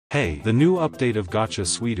Hey, the new update of Gacha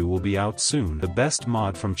Sweetu will be out soon, the best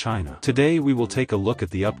mod from China. Today we will take a look at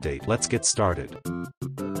the update. Let's get started.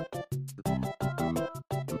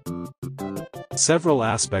 Several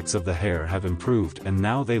aspects of the hair have improved and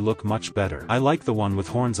now they look much better. I like the one with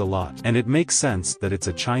horns a lot, and it makes sense that it's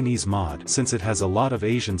a Chinese mod since it has a lot of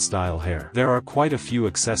Asian style hair. There are quite a few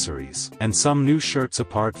accessories, and some new shirts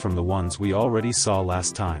apart from the ones we already saw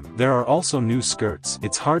last time. There are also new skirts.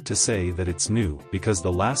 It's hard to say that it's new, because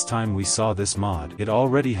the last time we saw this mod, it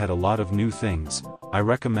already had a lot of new things. I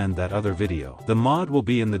recommend that other video. The mod will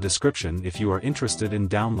be in the description if you are interested in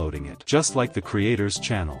downloading it. Just like the creator's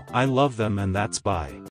channel. I love them, and that's bye.